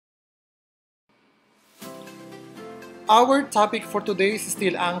Our topic for today is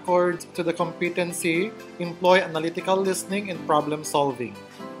still anchored to the competency, employ analytical listening and problem solving.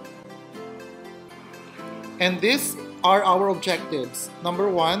 And these are our objectives. Number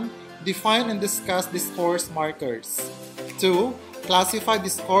 1, define and discuss discourse markers. 2, classify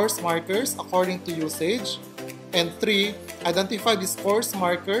discourse markers according to usage. And 3, identify discourse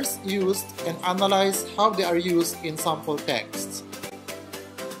markers used and analyze how they are used in sample texts.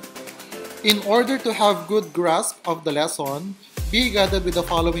 In order to have good grasp of the lesson, be guided with the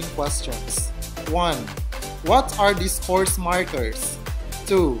following questions. 1. What are discourse markers?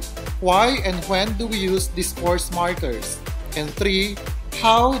 2. Why and when do we use discourse markers? And 3.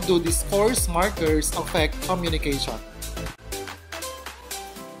 How do discourse markers affect communication?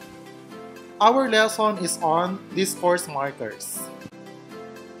 Our lesson is on discourse markers.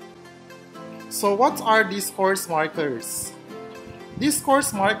 So what are discourse markers?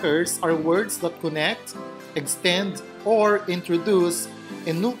 Discourse markers are words that connect, extend, or introduce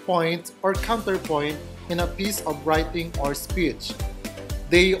a new point or counterpoint in a piece of writing or speech.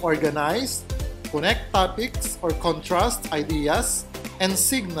 They organize, connect topics or contrast ideas, and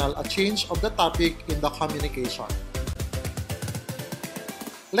signal a change of the topic in the communication.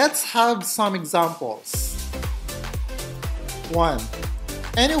 Let's have some examples. 1.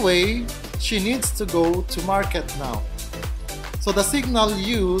 Anyway, she needs to go to market now. So the signal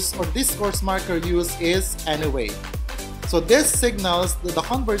used or discourse marker used is anyway. So this signals that the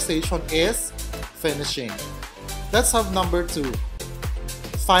conversation is finishing. Let's have number 2.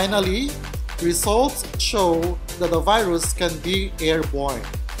 Finally, results show that the virus can be airborne.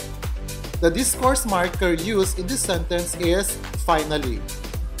 The discourse marker used in this sentence is finally.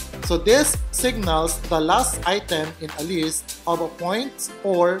 So this signals the last item in a list of points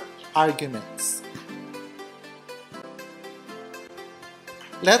or arguments.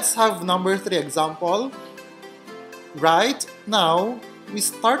 Let's have number 3 example. Right now, we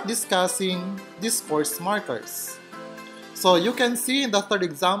start discussing discourse markers. So you can see in the third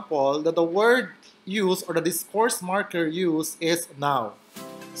example that the word used or the discourse marker used is now.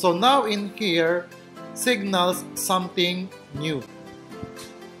 So now in here signals something new.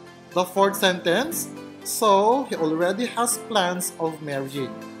 The fourth sentence, so he already has plans of marrying.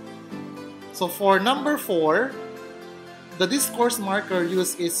 So for number 4, the discourse marker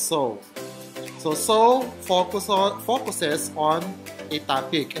used is so. So focuses on a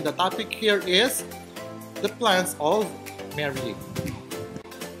topic, and the topic here is the plans of marrying.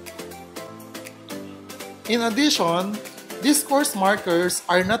 In addition, discourse markers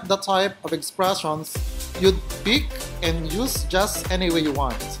are not the type of expressions you'd pick and use just any way you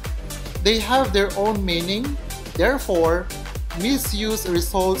want. They have their own meaning, therefore, misuse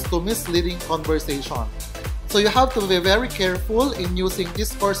results to misleading conversation. So you have to be very careful in using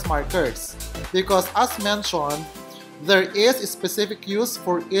discourse markers because as mentioned, there is a specific use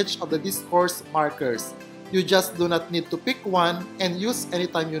for each of the discourse markers. You just do not need to pick one and use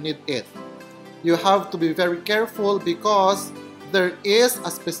anytime you need it. You have to be very careful because there is a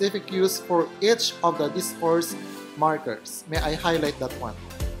specific use for each of the discourse markers. May I highlight that one?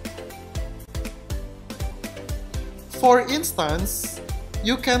 For instance,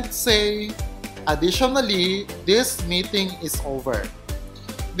 you can't say, additionally, this meeting is over.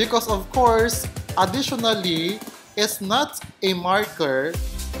 Because of course, additionally is not a marker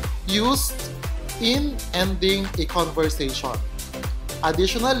used in ending a conversation.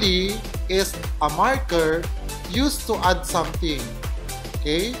 Additionally is a marker used to add something.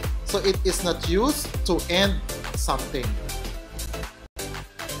 Okay? So it is not used to end something.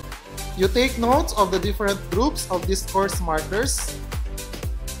 You take note of the different groups of discourse markers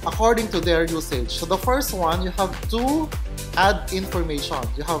according to their usage. So the first one, you have to add information.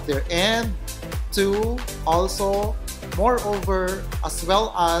 You have their and, to, also, moreover, as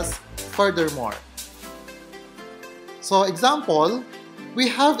well as furthermore. So example, we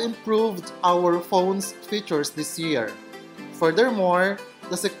have improved our phone's features this year. Furthermore,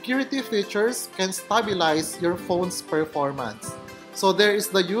 the security features can stabilize your phone's performance. So there is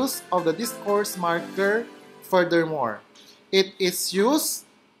the use of the discourse marker furthermore. It is used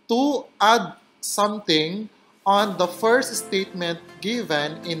to add something on the first statement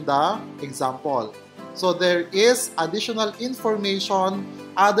given in the example. So there is additional information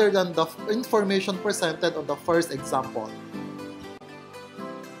other than the information presented on the first example.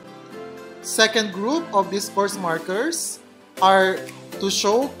 Second group of discourse markers are to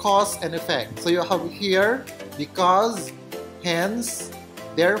show cause and effect. So you have here because, hence,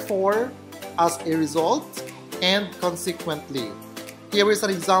 therefore, as a result, and consequently. Here is an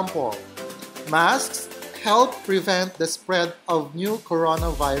example. Masks help prevent the spread of new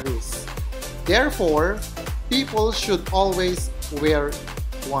coronavirus. Therefore, people should always wear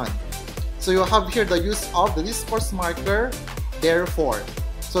one. So you have here the use of the discourse marker, therefore.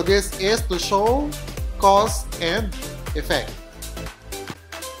 So this is to show cause and effect.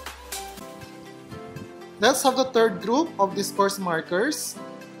 Let's have the third group of discourse markers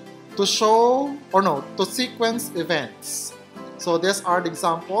to sequence events. So these are the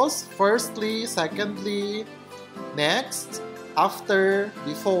examples: firstly, secondly, next, after,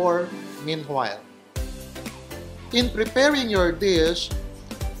 before, meanwhile. In preparing your dish,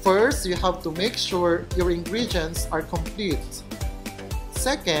 first you have to make sure your ingredients are complete.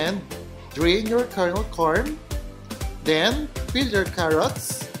 Second, drain your kernel corn. Then, peel your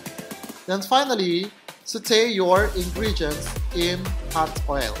carrots. Then finally, saute your ingredients in hot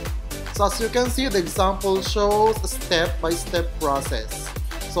oil. So as you can see, the example shows a step-by-step process.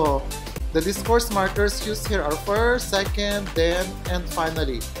 So the discourse markers used here are first, second, then, and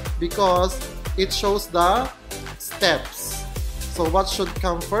finally, because it shows the steps. So what should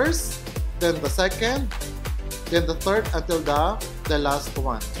come first, then the second, then the third, until the last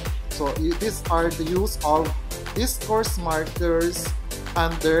one. So these are the use of discourse markers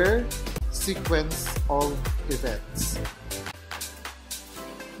under sequence of events.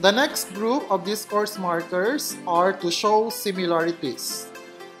 The next group of discourse markers are to show similarities.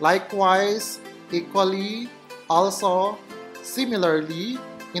 Likewise, equally, also, similarly,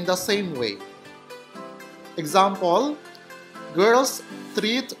 in the same way. Example, girls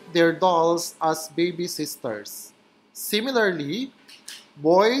treat their dolls as baby sisters. Similarly,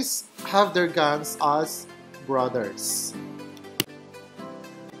 boys have their guns as brothers.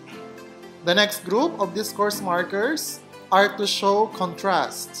 The next group of discourse markers are to show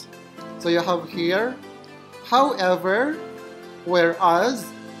contrast. So you have here, however, whereas,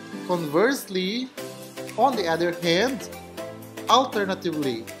 conversely, on the other hand,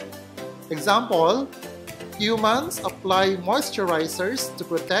 alternatively. Example, humans apply moisturizers to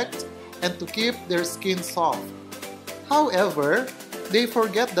protect and to keep their skin soft. However, they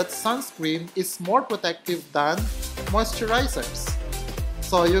forget that sunscreen is more protective than moisturizers.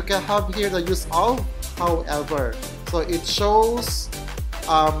 So you can have here the use of however. So it shows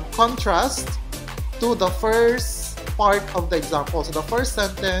contrast to the first part of the example. So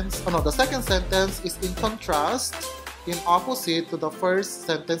the second sentence is in contrast, in opposite to the first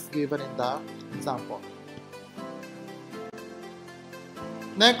sentence given in the example.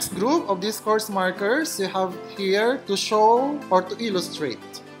 Next group of discourse markers you have here to show or to illustrate.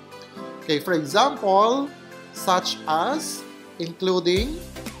 Okay, for example, such as, including,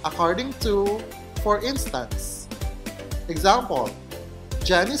 according to, for instance. Example,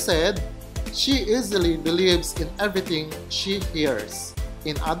 Jenny said she easily believes in everything she hears.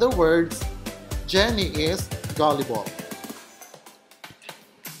 In other words, Jenny is gullible.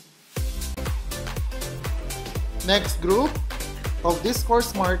 Next group of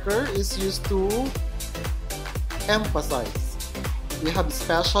discourse marker is used to emphasize. We have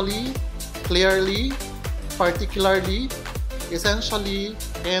especially, clearly, particularly, essentially,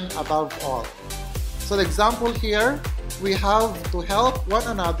 and above all. So the example here, we have to help one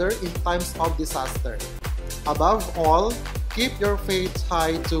another in times of disaster. Above all, keep your faith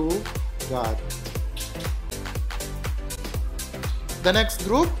high to God. The next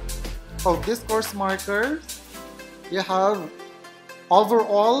group of discourse markers, you have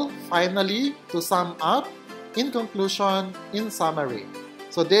overall, finally, to sum up, in conclusion, in summary.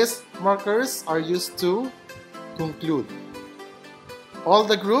 So these markers are used to conclude. All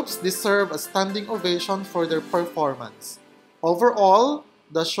the groups deserve a standing ovation for their performance. Overall,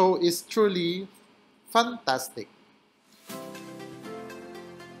 the show is truly fantastic.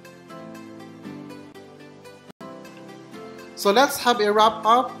 So let's have a wrap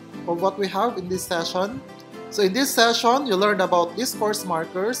up of what we have in this session. So in this session, you learned about discourse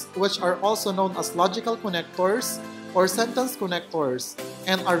markers, which are also known as logical connectors or sentence connectors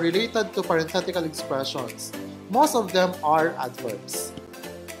and are related to parenthetical expressions. Most of them are adverbs.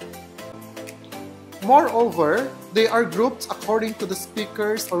 Moreover, they are grouped according to the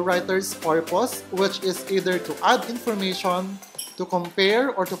speaker's or writer's purpose, which is either to add information, to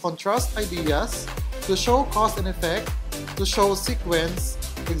compare or to contrast ideas, to show cause and effect, to show sequence,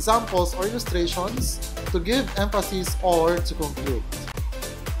 examples or illustrations, to give emphasis, or to conclude.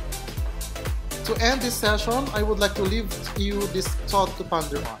 To end this session, I would like to leave you this thought to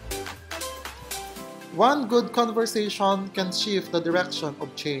ponder on. One good conversation can shift the direction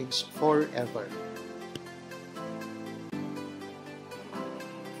of change forever.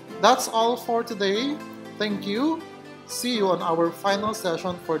 That's all for today. Thank you. See you on our final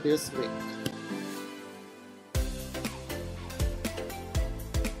session for this week.